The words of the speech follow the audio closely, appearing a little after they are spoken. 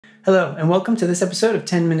Hello, and welcome to this episode of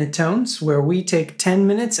 10-Minute Tones, where we take 10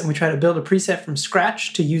 minutes and we try to build a preset from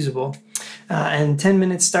scratch to usable. And 10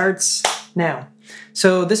 minutes starts now.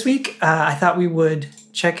 So this week, I thought we would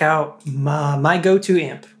check out my go-to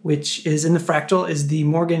amp, which is in the Fractal, is the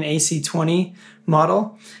Morgan AC-20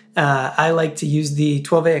 model. I like to use the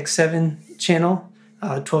 12AX7 channel,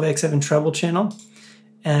 12AX7 treble channel.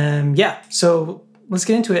 Yeah, so let's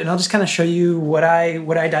get into it, and I'll just kind of show you what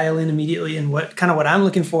I dial in immediately and what I'm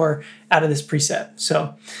looking for out of this preset.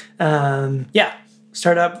 So yeah,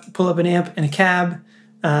 start up, pull up an amp and a cab.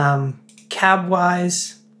 Cab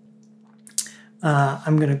wise,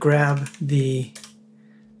 I'm gonna grab the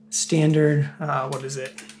standard. What is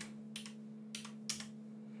it?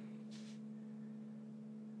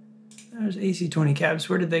 There's AC-20 cabs.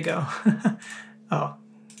 Where did they go? Oh,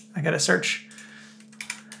 I gotta search.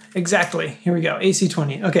 Exactly, here we go,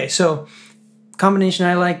 AC-20. Okay, so combination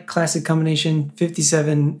I like, classic combination,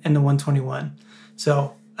 57 and the 121.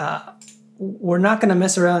 So we're not gonna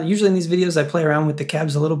mess around. Usually in these videos I play around with the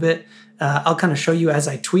cabs a little bit. I'll kind of show you as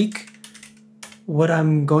I tweak what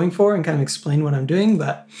I'm going for and kind of explain what I'm doing,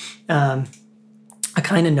 but I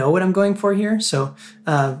kind of know what I'm going for here. So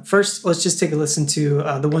first, let's just take a listen to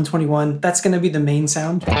the 121. That's gonna be the main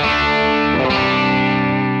sound.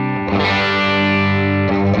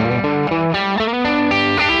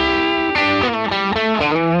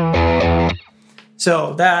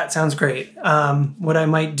 So that sounds great. What I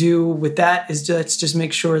might do with that is just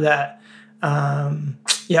make sure that,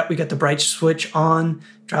 yeah, we got the bright switch on,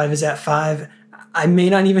 drive is at 5. I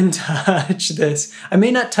may not even touch this. I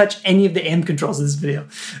may not touch any of the amp controls in this video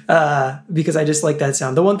because I just like that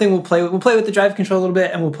sound. The one thing we'll play with the drive control a little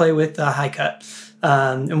bit, and we'll play with high cut,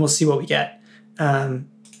 and we'll see what we get.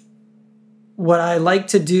 What I like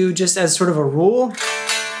to do, just as sort of a rule,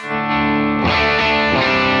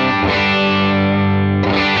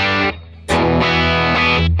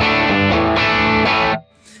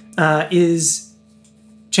 is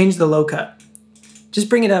change the low cut. Just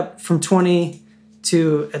bring it up from 20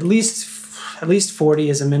 to at least 40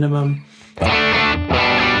 as a minimum. Yeah,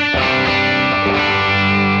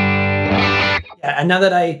 and now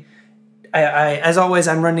that I as always,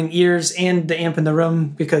 I'm running ears and the amp in the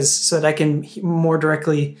room so that I can more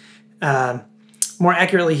directly, more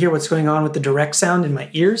accurately hear what's going on with the direct sound in my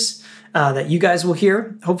ears. That you guys will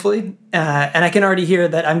hear, hopefully, and I can already hear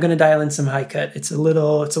that I'm going to dial in some high cut. It's a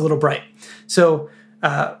little bright. So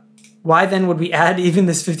why then would we add even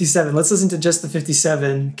this 57? Let's listen to just the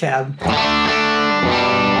 57 cab.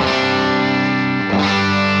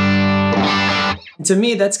 And to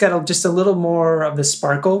me, that's got just a little more of the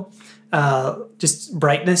sparkle, just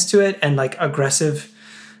brightness to it, and like aggressive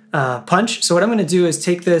punch. So what I'm going to do is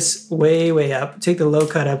take this way up, take the low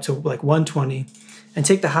cut up to like 120. And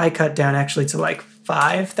take the high cut down actually to like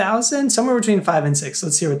 5,000, somewhere between 5 and 6.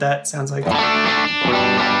 Let's hear what that sounds like.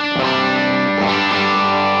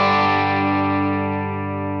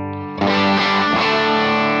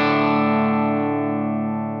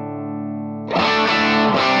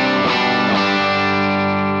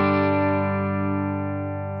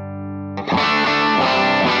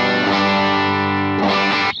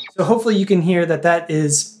 So hopefully you can hear that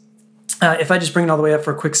is, if I just bring it all the way up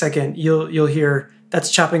for a quick second, you'll hear that's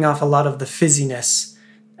chopping off a lot of the fizziness,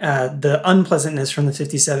 the unpleasantness from the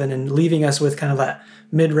 57, and leaving us with kind of that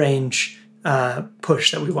mid-range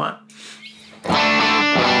push that we want.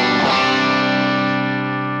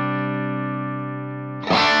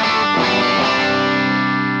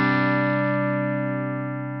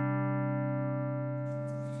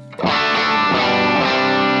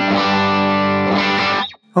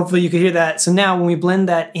 Hopefully you can hear that. So now when we blend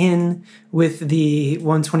that in with the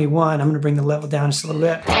 121, I'm going to bring the level down just a little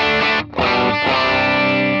bit.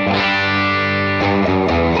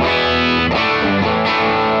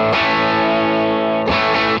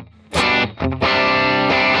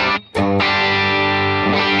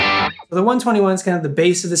 So the 121 is kind of the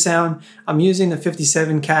base of the sound. I'm using the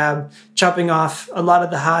 57 cab, chopping off a lot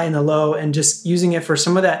of the high and the low, and just using it for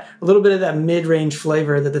some of that, a little bit of that mid-range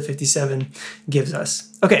flavor that the 57 gives us.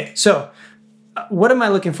 Okay, so what am I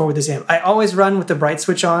looking for with this amp? I always run with the bright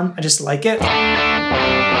switch on. I just like it.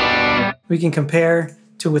 We can compare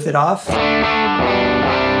to with it off.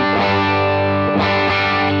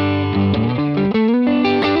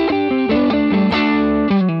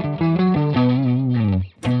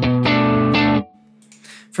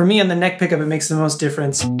 For me, on the neck pickup, it makes the most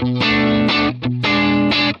difference.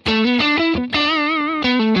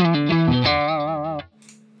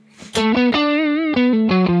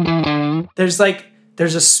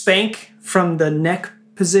 There's a spank from the neck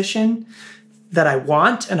position that I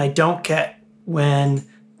want and I don't get when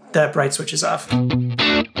that bright switch is off.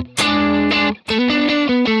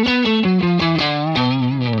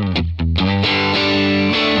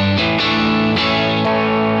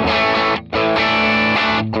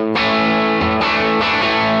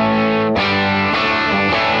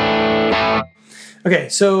 Okay,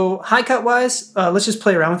 so high cut wise, let's just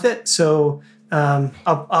play around with it. So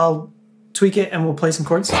I'll tweak it and we'll play some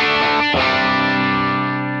chords.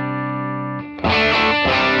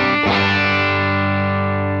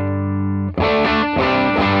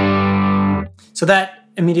 So that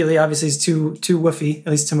immediately obviously is too woofy, at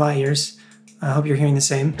least to my ears. I hope you're hearing the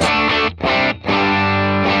same.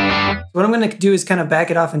 What I'm going to do is kind of back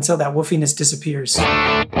it off until that woofiness disappears.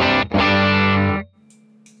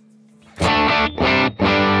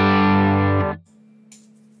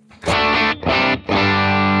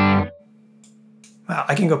 Wow,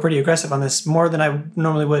 I can go pretty aggressive on this, more than I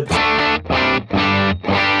normally would.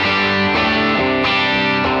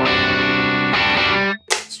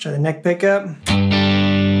 Let's try the neck pickup.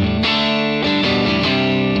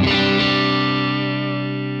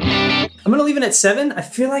 I'm gonna leave it at 7. I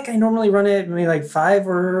feel like I normally run it maybe like 5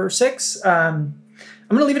 or 6. I'm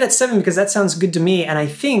gonna leave it at 7 because that sounds good to me, and I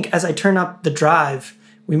think as I turn up the drive,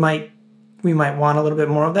 we might want a little bit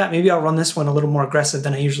more of that. Maybe I'll run this one a little more aggressive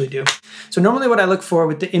than I usually do. So normally what I look for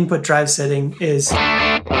with the input drive setting is,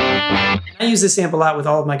 I use this amp a lot with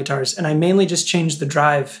all of my guitars, and I mainly just change the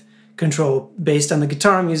drive control based on the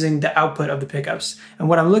guitar I'm using, the output of the pickups. And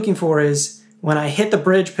what I'm looking for is when I hit the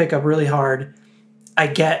bridge pickup really hard, I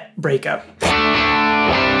get breakup,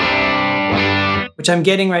 which I'm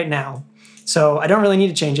getting right now. So I don't really need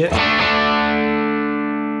to change it.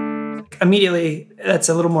 Immediately, that's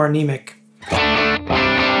a little more anemic.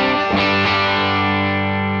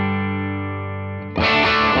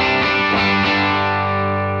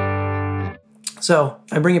 So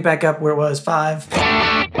if I bring it back up where it was 5,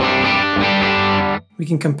 we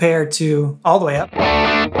can compare to all the way up.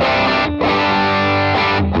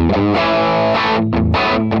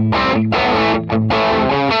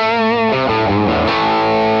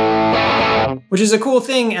 Which is a cool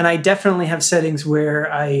thing, and I definitely have settings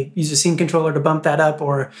where I use a scene controller to bump that up,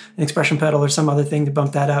 or an expression pedal or some other thing to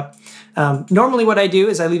bump that up. Normally what I do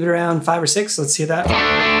is I leave it around 5 or 6. Let's see that.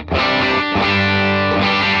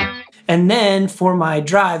 And then for my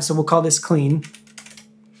drive, so we'll call this clean.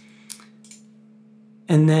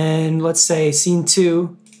 And then let's say scene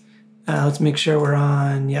 2. Let's make sure we're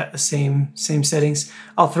on the same settings.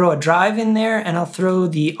 I'll throw a drive in there, and I'll throw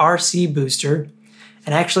the RC booster.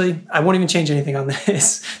 And actually, I won't even change anything on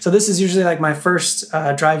this. So this is usually like my first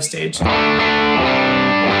drive stage.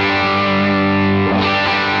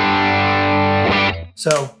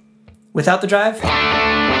 So without the drive,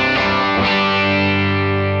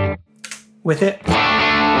 with it.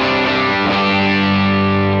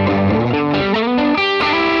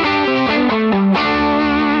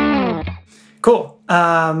 Cool.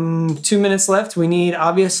 2 minutes left. We need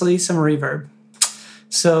obviously some reverb.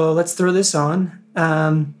 So let's throw this on.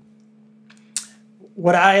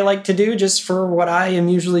 What I like to do, just for what I am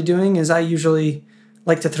usually doing, is I usually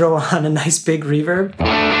like to throw on a nice big reverb.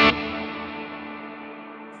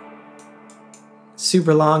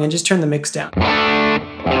 Super long, and just turn the mix down.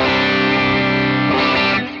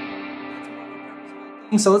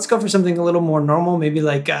 So let's go for something a little more normal, maybe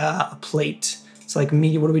like a plate. It's like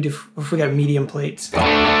medium. What do we do if we got a medium plate?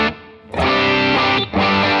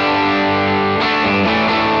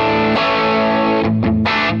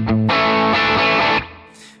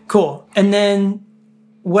 Cool. And then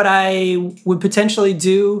what I would potentially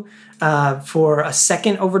do for a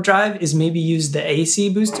second overdrive is maybe use the AC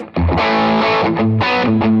booster.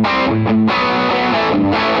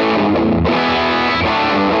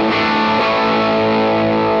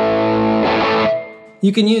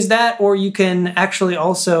 You can use that, or you can actually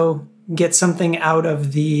also get something out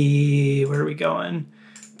of the, where are we going?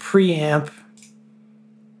 Preamp.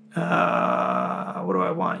 What do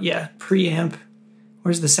I want? Yeah, preamp.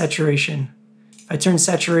 Where's the saturation? If I turn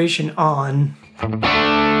saturation on,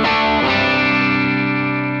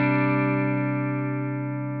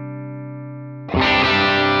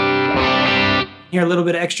 hear a little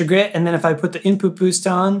bit of extra grit, and then if I put the input boost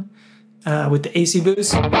on with the AC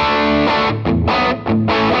boost,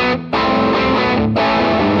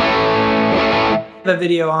 a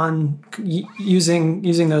video on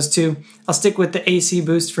using those two. I'll stick with the AC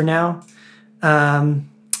boost for now. All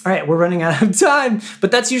right, we're running out of time, but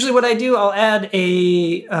that's usually what I do. I'll add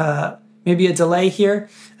a maybe a delay here.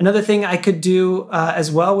 Another thing I could do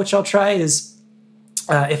as well, which I'll try, is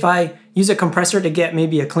if I use a compressor to get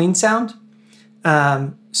maybe a clean sound.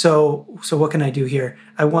 So what can I do here?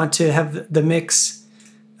 I want to have the mix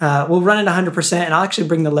we'll run it 100%, and I'll actually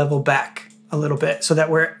bring the level back a little bit so that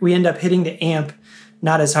we end up hitting the amp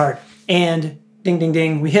not as hard. And ding, ding,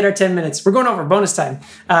 ding, we hit our 10 minutes. We're going over bonus time.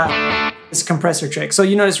 This compressor trick. So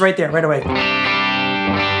you notice right there, right away.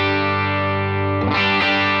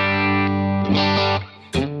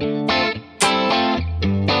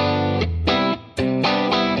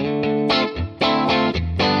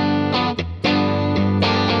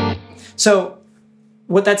 So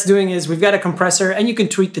what that's doing is we've got a compressor, and you can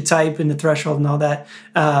tweak the type and the threshold and all that.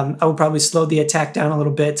 I would probably slow the attack down a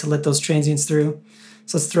little bit to let those transients through.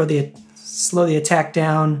 So let's slow the attack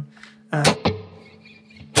down.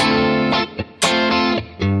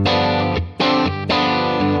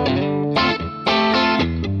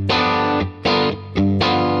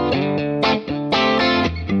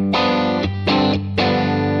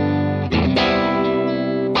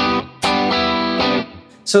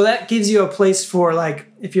 So that gives you a place for, like,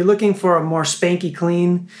 if you're looking for a more spanky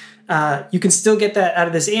clean, you can still get that out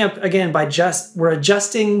of this amp, again, by we're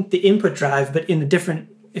adjusting the input drive, but in a different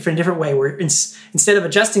way. We're instead of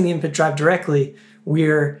adjusting the input drive directly,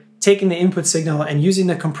 we're taking the input signal and using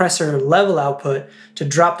the compressor level output to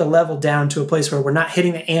drop the level down to a place where we're not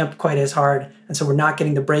hitting the amp quite as hard, and so we're not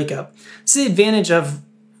getting the breakup. It's the advantage of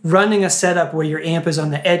running a setup where your amp is on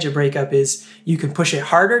the edge of breakup is you can push it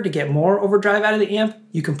harder to get more overdrive out of the amp.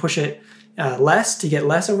 You can push it less to get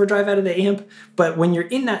less overdrive out of the amp. But when you're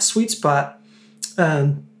in that sweet spot,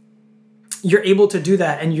 you're able to do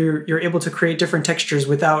that, and you're able to create different textures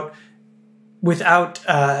without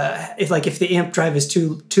if the amp drive is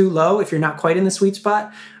too low, if you're not quite in the sweet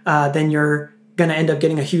spot, then you're going to end up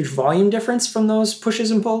getting a huge volume difference from those pushes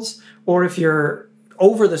and pulls. Or if you're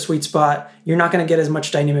over the sweet spot, you're not going to get as much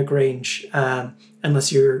dynamic range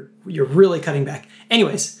unless you're really cutting back.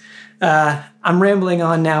 Anyways, I'm rambling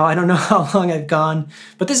on now. I don't know how long I've gone,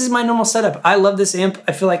 but this is my normal setup. I love this amp.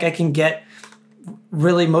 I feel like I can get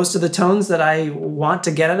really most of the tones that I want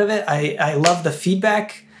to get out of it. I love the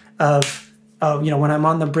feedback of when I'm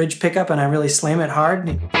on the bridge pickup and I really slam it hard.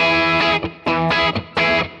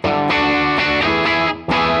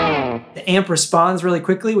 The amp responds really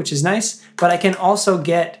quickly, which is nice, but I can also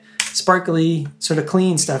get sparkly, sort of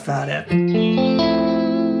clean stuff out of it.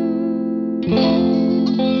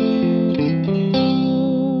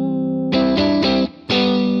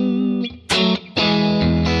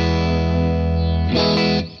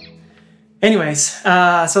 Anyways,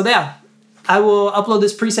 so yeah, I will upload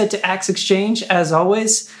this preset to Axe Exchange as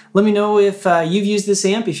always. Let me know if you've used this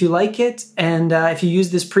amp, if you like it, and if you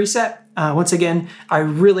use this preset. Once again, I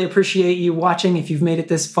really appreciate you watching if you've made it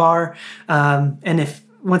this far. And if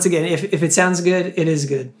it sounds good, it is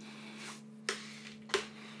good.